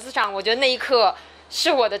的脖子上，我覺得那一刻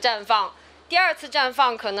是我的綻放。第二次綻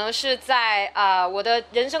放可能是在我的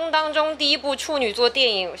人生當中第一部處女作電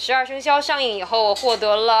影《12生肖》上映以後，我獲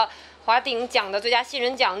得了華鼎獎的最佳新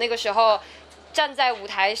人獎，那個時候站在舞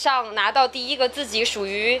台上拿到第一個自己屬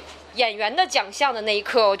於演員的獎項的那一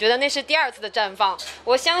刻，我覺得那是第二次的綻放。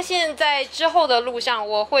我相信在之後的路上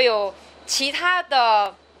我會有其他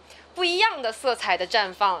的不一樣的色彩的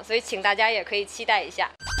綻放，所以請大家也可以期待一下。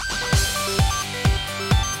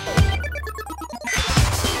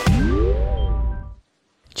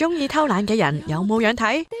中意偷懶嘅人有冇樣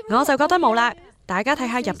睇？我就覺得冇啦。大家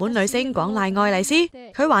睇下日本女星廣瀨愛麗絲，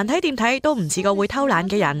佢橫睇掂睇都唔似個會偷懶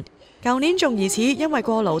嘅人。舊年仲疑似因為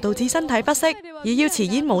過勞導致身體不適，而要辭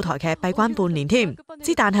演舞台劇閉關半年添。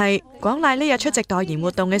但係廣瀨呢日出席代言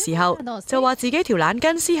活動嘅時候，就話自己條懶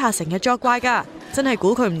筋私下成日作怪㗎，真係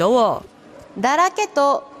估佢唔到喎。だらけ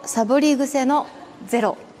とサボり癖のゼ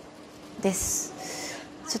ロです。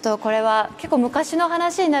ちょっとこれは結構昔の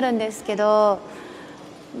話になるんですけど、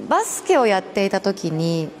バスケをやっていた時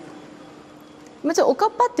に。もちろんおか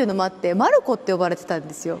っぱっていうのもあってマルコって呼ばれてたん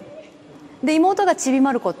ですよ。で妹がちび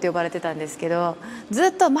まる子って呼ばれてたんですけど、ず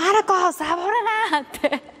っと「マルコサボるな!」っ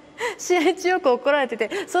て試合中よく怒られてて、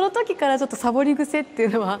その時からちょっとサボり癖っていう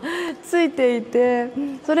のはついていて、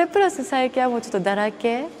それプラス最近はもうちょっとだら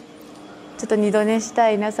け、ちょっと2度寝した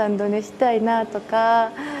いな3度寝したいなとか、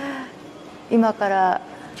今から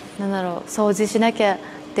なんだろう掃除しなきゃっ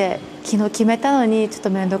て昨日決めたのにちょっと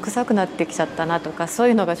面倒くさくなってきちゃったなとか、そう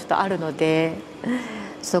いうのがちょっとあるので、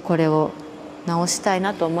ちょっとこれを直したい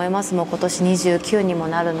なと思います。もう今年29にも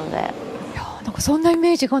なるので。いやなんかそんなイ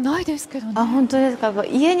メージがないですけどね。あ、本当ですか。やっぱ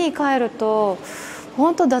家に帰ると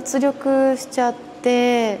本当脱力しちゃっ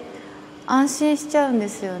て安心しちゃうんで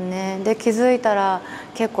すよね。で気づいたら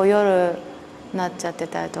結構夜なっちゃって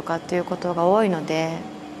たりとかっていうことが多いので。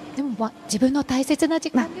でも自分の大切な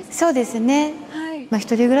時間です。そうですね。はい。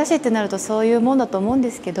一人暮らしってなるとそういうもんだと思うんで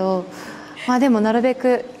すけど、でもなるべ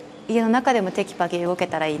く家の中でもテキパキ動け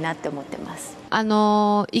たらいいなって思ってます。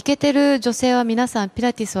イケてる女性は皆さんピ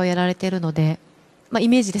ラティスをやられているので、イ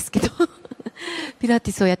メージですけどピラ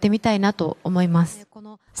ティスをやってみたいなと思います。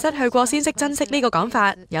失去過先識珍惜呢個講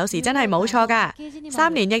法，有時真係冇錯㗎。3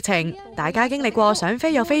年疫情，大家經歷過想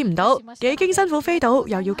飛又飛唔到，幾經辛苦飛到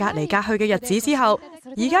又要隔離隔去嘅日子之後，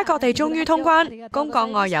而家各地終於通關，公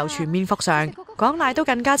幹外遊全面復常，港奶都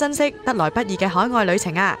更加珍惜得來不易嘅海外旅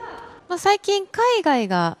程啊！最近海外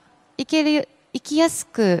が行きやす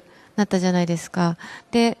くなったじゃないですか。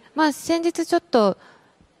で、先日ちょっと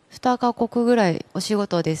2カ国ぐらいお仕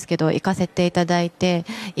事ですけど行かせていただいて、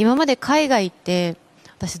今まで海外って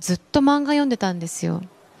私ずっと漫画読んでたんですよ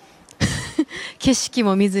景色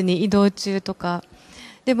も見ずに移動中とか。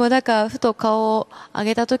でもふと顔を上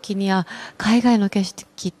げた時に海外の景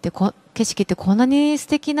色ってこんなに素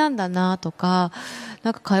敵なんだなとか、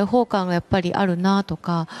開放感がやっぱりあるなと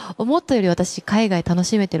か、思ったより私海外楽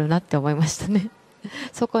しめてるなって思いましたね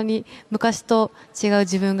そこに昔と違う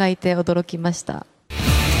自分がいて驚きました。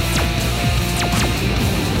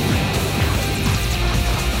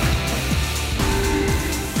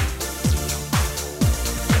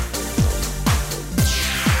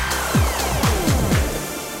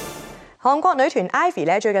韓國女團 Ivy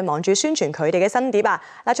咧最近忙住宣傳佢哋嘅新碟啊！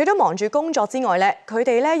嗱，除咗忙住工作之外咧，佢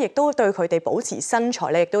哋咧亦都對佢哋保持身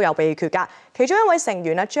材咧亦都有秘訣㗎。其中一位成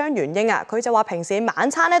員啊張元英啊，佢就話平時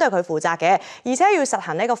晚餐咧都係佢負責嘅，而且要實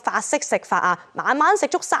行呢個法式食法啊，晚晚食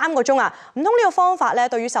足3個鐘啊！唔通呢個方法咧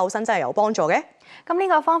對於瘦身真係有幫助嘅？咁呢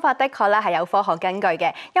個方法的確咧係有科學根據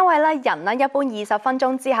嘅，因為咧人咧一般20分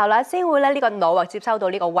鐘之後咧先會咧呢個腦接收到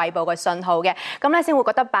呢個胃部嘅信號嘅，咁咧先會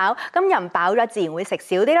覺得飽，咁人飽咗自然會食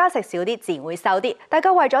少啲啦，食少啲自然會瘦啲。大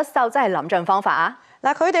家為咗瘦真係諗盡方法啊！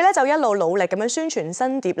嗱，佢哋咧就一路努力咁樣宣傳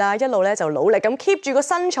新碟啦，一路咧就努力咁 keep 住個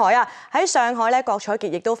身材啊！喺上海咧，郭采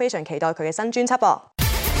潔亦都非常期待佢嘅新專輯噃。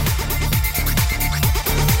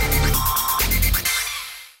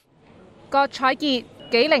郭采潔、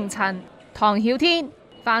紀凌塵、唐曉天、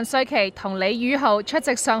范瑞琪同李宇浩出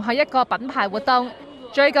席上海一個品牌活動。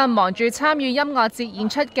最近忙住參與音樂節演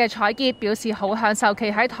出嘅采潔表示好享受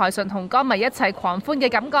企喺台上同歌迷一齊狂歡嘅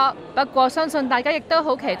感覺，不過相信大家亦都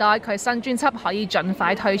好期待佢新專輯可以盡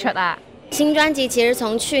快推出啊！新專輯其實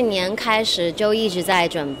從去年開始就一直在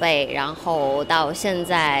準備，然後到現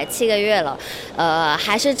在7個月了，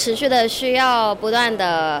還是持續的需要不斷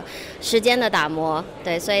的時間的打磨，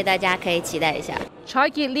對，所以大家可以期待一下。采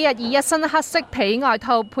潔呢日以一身黑色皮外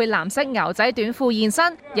套配藍色牛仔短褲現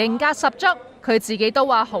身，型格十足，佢自己都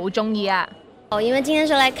話好中意啊！因為今天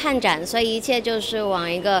是來看展，所以一切就是往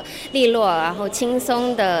一個利落然後輕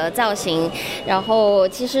鬆的造型，然後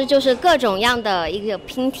其實就是各種樣的一個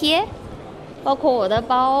拼貼，包括我的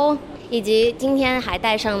包，以及今天還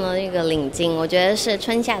戴上了一個領巾，我覺得是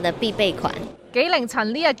春夏的必備款。紀凌塵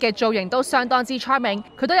呢日嘅造型都相當之出名，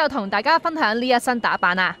佢都有同大家分享呢一身打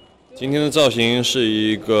扮啊！今天的造型是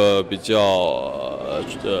一個比較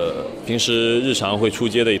平時日常會出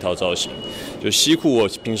街的一套造型，就西褲我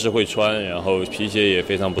平時會穿，然後皮鞋也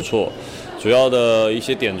非常不錯。主要的一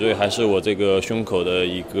些點綴還是我這個胸口的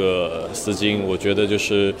一個絲巾，我覺得就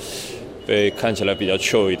是被看起來比較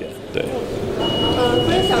chill 一點。對。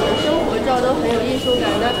分享的生活照都很有藝術感，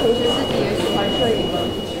那平時自己也喜歡攝影嗎？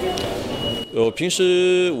平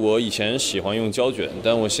時我以前喜歡用膠卷，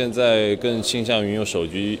但我現在更傾向於用手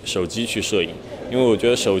機去攝影，因為我覺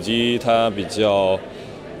得手機它比較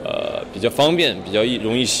方便，比較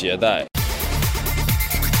容易攜帶。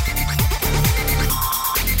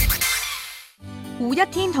胡一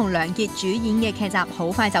天同梁傑主演嘅劇集好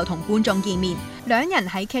快就同觀眾見面，兩人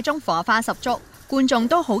喺劇中火花十足，觀眾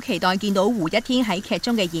都好期待見到胡一天喺劇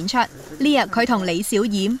中嘅演出。呢日佢同李小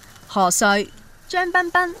冉、何瑞、張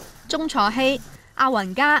彬彬、鐘楚曦、阿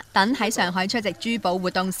雲嘉等喺上海出席珠寶活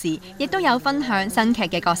動時，亦都有分享新劇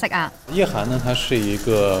嘅角色啊。葉涵呢，他是一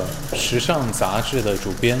個時尚雜誌的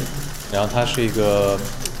主編，然後他是一個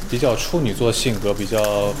比較處女座性格，比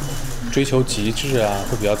較追求極致啊，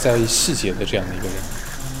會比較在意細節的這樣的一個人。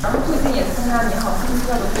然後最近也參加年好新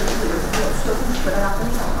歌的會議，有趣的故事和大家分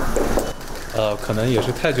享嗎？可能也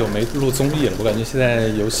是太久沒錄綜藝了，我感覺現在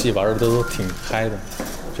遊戲玩的都挺嗨的。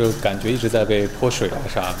就感覺一直在被潑水啊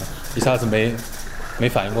啥的，一下子沒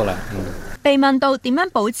反應過來。被問到點樣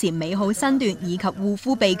保持美好身段以及護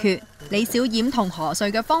膚秘訣，李小冉同何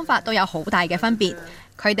瑞嘅方法都有好大嘅分別。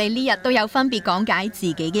佢哋呢日都有分別講解自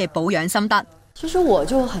己嘅保養心得。其實我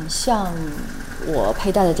就很像我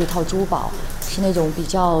佩戴的這套珠寶，是那種比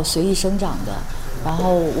較隨意生長的，然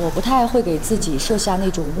後我不太會給自己設下那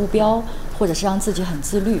種目標，或者是讓自己很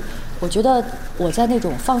自律。我覺得我在那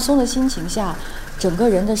種放鬆的心情下，整個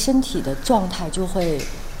人的身體的狀態就會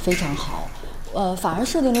非常好。反而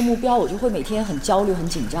设定了目标，我就会每天很焦虑、很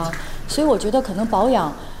紧张。所以我觉得可能保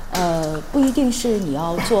养，不一定是你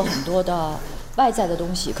要做很多的外在的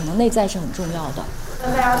东西，可能内在是很重要的。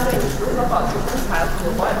那大家对如何保持身材和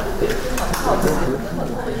保养自己非常好奇，或者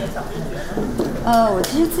会一点小秘诀呢？我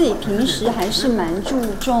其实自己平时还是蛮注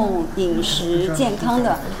重饮食健康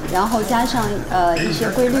的，然后加上一些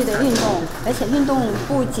规律的运动，而且运动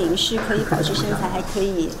不僅是可以保持身材，还可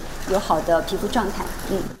以有好的皮膚狀態。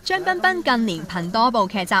張彬彬近年憑多部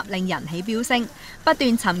劇集令人氣飆升，不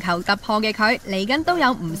斷尋求突破嘅佢，嚟緊都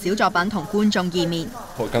有唔少作品同觀眾見面。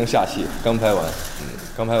我剛下戲，剛拍完，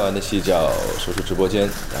剛拍完的戲叫《手術直播間》，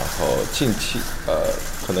然後近期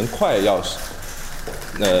可能快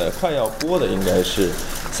要播的應該是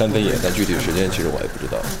3分野，但具體時間其實我也不知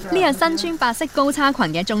道。呢日身穿白色高叉裙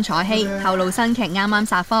嘅鐘楚曦透露新劇啱啱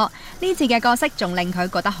殺科，呢次嘅角色仲令佢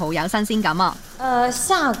覺得好有新鮮感啊！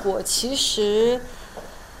夏果其實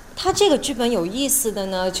她這個劇本有意思的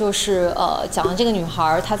呢，就是講了這個女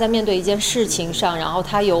孩她在面對一件事情上，然後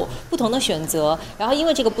她有不同的選擇，然後因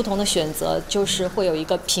為這個不同的選擇，就是會有一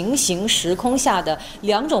個平行時空下的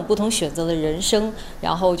2種不同選擇的人生，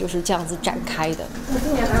然後就是這樣子展開的。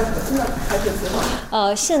今年還有什麼新的拍攝計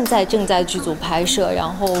劃？現在正在劇組拍攝，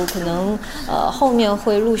然後可能後面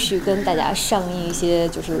會陸續跟大家上映一些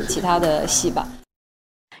就是其他的戲吧。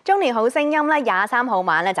中年好聲音咧23號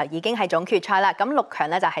晚咧就已經係總決賽啦，咁6強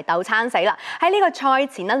咧就係鬥撐死啦。喺呢個賽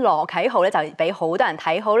前咧，羅啟豪咧就俾好多人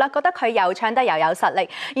睇好啦，覺得佢又唱得又有實力。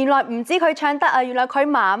原來唔止佢唱得啊，原來佢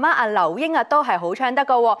媽媽啊劉英啊都係好唱得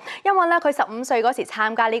噶喎。因為咧佢15歲嗰時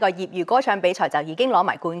參加呢個業餘歌唱比賽就已經攞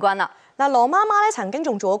埋冠軍啦。嗱，羅媽媽咧曾經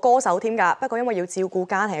仲做過歌手添㗎，不過因為要照顧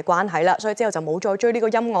家庭嘅關係啦，所以之後就冇再追呢個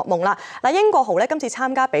音樂夢啦。嗱，英國豪咧今次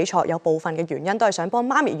參加比賽有部分嘅原因都係想幫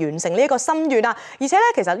媽咪完成呢一個心願啊，而且咧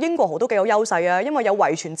其實英國豪都幾有優勢啊，因為有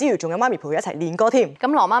遺傳之餘，仲有媽咪陪佢一齊練歌添。咁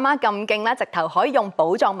羅媽媽咁勁咧，直頭可以用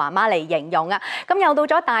寶藏媽媽嚟形容啊！咁又到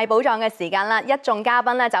咗大寶藏嘅時間啦，一眾嘉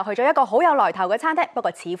賓咧就去咗一個好有來頭嘅餐廳，不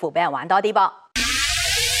過似乎俾人玩多啲噃。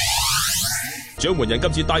獎門人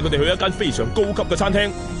今次帶佢哋去一間非常高級嘅餐廳，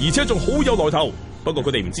而且仲好有來頭。不過佢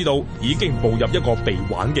哋唔知道，已經步入一個被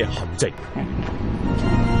玩嘅陷阱。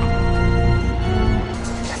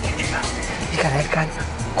依家係一間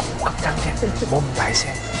高級餐廳，唔好咁大聲，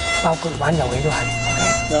包括玩遊戲都係。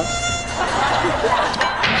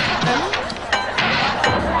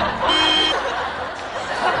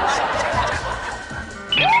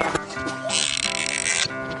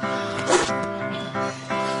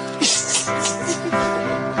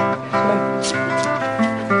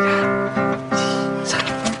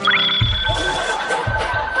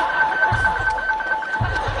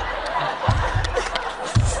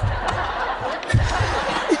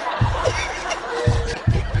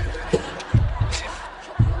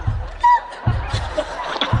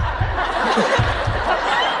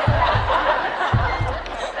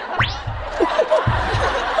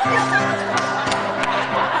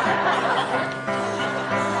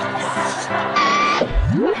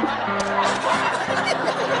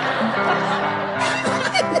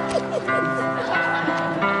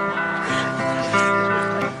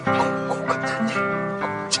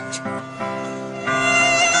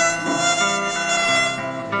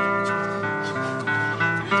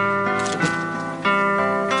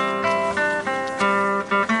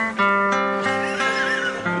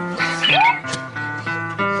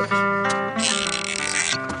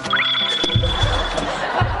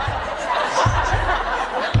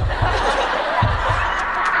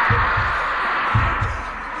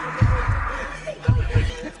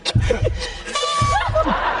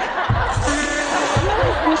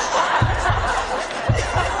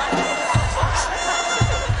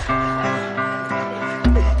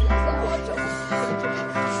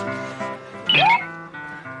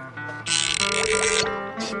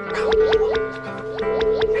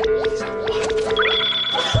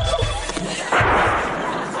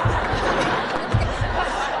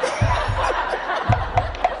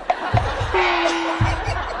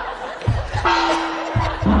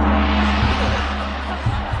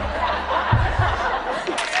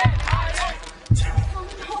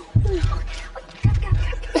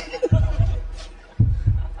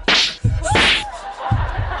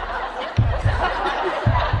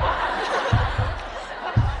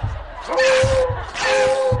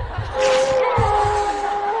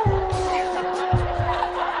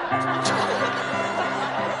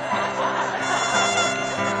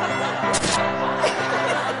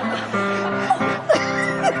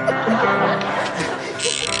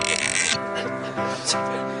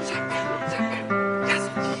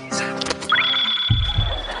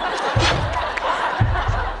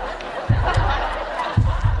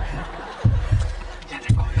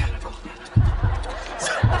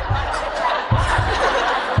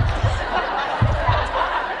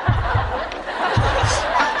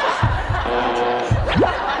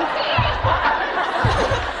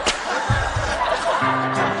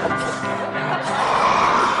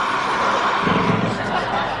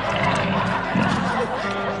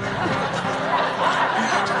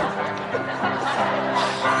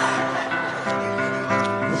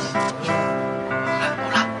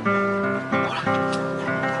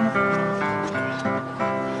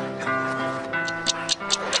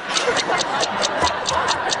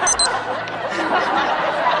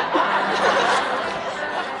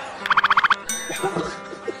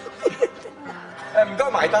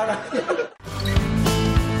埋單啦。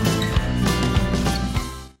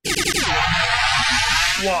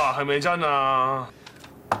哇，係咪真啊？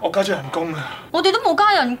我加咗人工啊！我哋都冇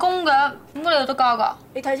加人工嘅，點解你有得加㗎？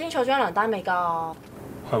你睇清楚張糧單未㗎？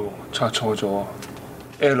係喎，拆錯咗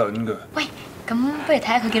Alan 嘅。喂，咁不如睇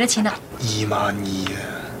下佢幾多錢啊？2萬2啊！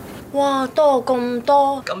哇，多咁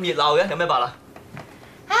多！咁熱鬧嘅，有咩辦啊？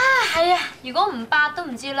啊，係啊！如果唔8都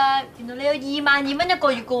唔知啦，原來你有22,000蚊一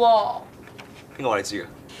個月㗎喎。邊個話你知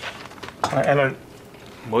㗎？係 Alan，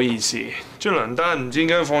唔好意思，張糧單唔知點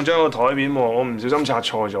解放咗喺個台面喎，我唔小心拆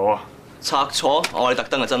錯咗啊！拆錯？我話你特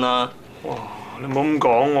登就真啦。哇！你唔好咁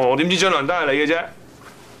講喎，我點知張糧單係你嘅啫？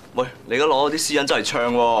喂，你而家攞啲私隱真係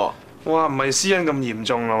唱喎！哇，唔係私隱咁嚴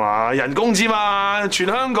重啊嘛？人工之嘛，全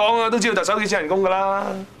香港啊都知道特首幾錢人工㗎啦。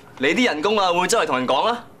你啲人工啊，會唔會周圍同人講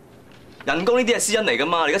啊？人工呢啲係私隱嚟㗎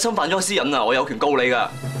嘛，你而家侵犯咗私隱啊，我有權告你㗎。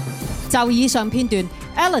就以上片段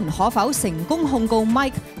 ，Alan 可否成功控告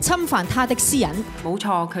Mike 侵犯他的私隱？冇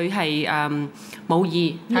錯，佢係冇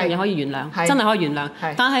意呢樣嘢可以原諒，真係可以原諒。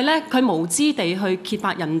但係咧，佢無知地去揭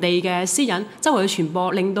發人哋嘅私隱，周圍去傳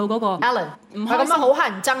播，令到嗰個 Alan 唔開心，咁樣好乞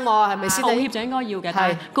人憎喎，係咪先？道歉就應該要嘅，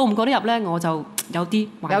但係告唔告得入咧，我就有啲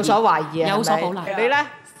有所懷疑，有所保留。你咧？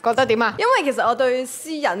覺得點啊？因為其實我對私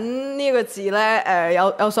隱呢個字咧，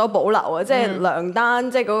有所保留啊，即係糧單，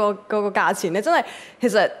即係嗰個價錢咧，真係其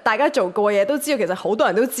實大家做過嘢都知道，其實好多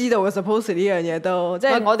人都知道嘅 suppose 呢樣嘢都，即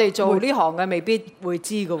係我哋做呢行嘅未必會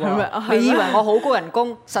知嘅喎。你以為我好高人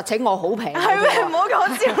工，實情我好平。係咩？唔好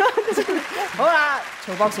講笑啦！好啦，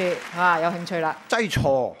曹博士啊，有興趣啦。擠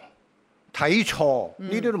錯、睇錯呢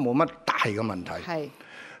啲都冇乜大嘅問題。係，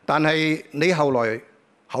但係你後來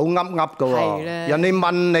口噏噏嘅喎，人哋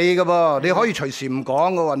問你嘅噃，你可以隨時唔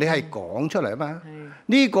講嘅喎，你係講出嚟啊嘛。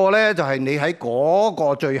呢個咧就係你喺嗰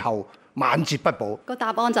個最後晚節不保。個答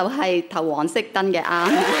案就係投黃色燈嘅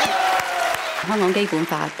啱。香港基本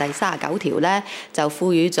法第39條咧就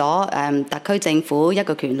賦予咗特區政府一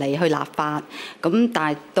個權利去立法，咁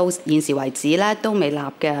但係到現時為止咧都未立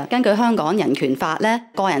嘅。根據香港人權法咧，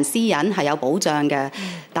個人私隱係有保障嘅，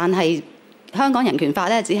但係香港人權法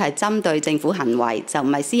咧只係針對政府行為，就唔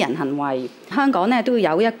係私人行為。香港咧都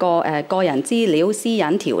有一個個人資料私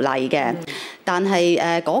隱條例嘅，但係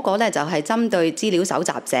嗰個咧就係針對資料搜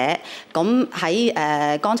集者。咁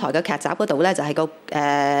喺剛才嘅劇集嗰度咧就係個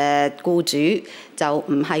僱主就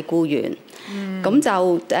唔係僱員。咁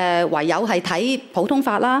就唯有係睇普通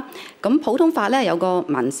法啦。咁普通法咧有個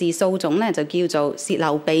民事訴訟咧就叫做泄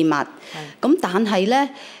漏秘密。咁但係咧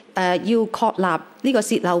要確立呢個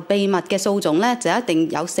泄漏秘密嘅訴訟咧，就一定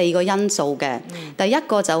有4個因素嘅。第一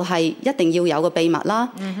個就係一定要有個秘密啦。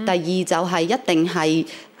第二就係一定係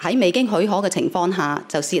喺未經許可嘅情況下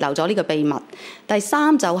就泄漏咗呢個秘密。第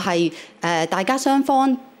三就係大家雙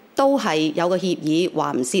方都係有個協議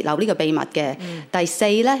話唔泄漏呢個秘密嘅。第四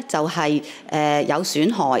咧就係有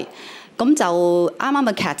損害。咁就啱啱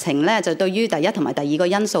嘅劇情咧，就對於第一同埋第二個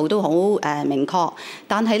因素都好明確，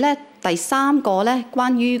但係咧第三個咧，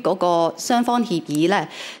關於嗰個雙方協議咧，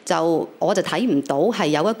我就睇唔到係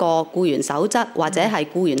有一個僱員守則或者係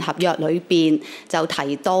僱員合約裏邊就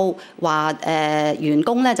提到話員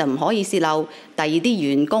工咧就唔可以泄漏第二啲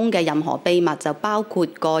員工嘅任何秘密，就包括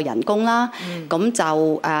個人工啦。咁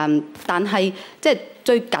就但係即係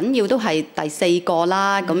最緊要都係第4個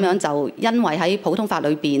啦。咁樣就因為喺普通法裏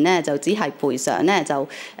邊咧，就只係賠償咧就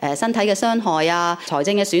身體嘅傷害啊、財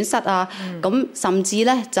政嘅損失啊。咁甚至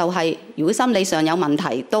咧就係如果心理上有問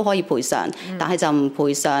題都可以賠償，但係就唔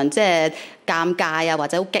賠償即係尷尬啊或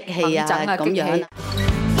者好激氣啊咁樣。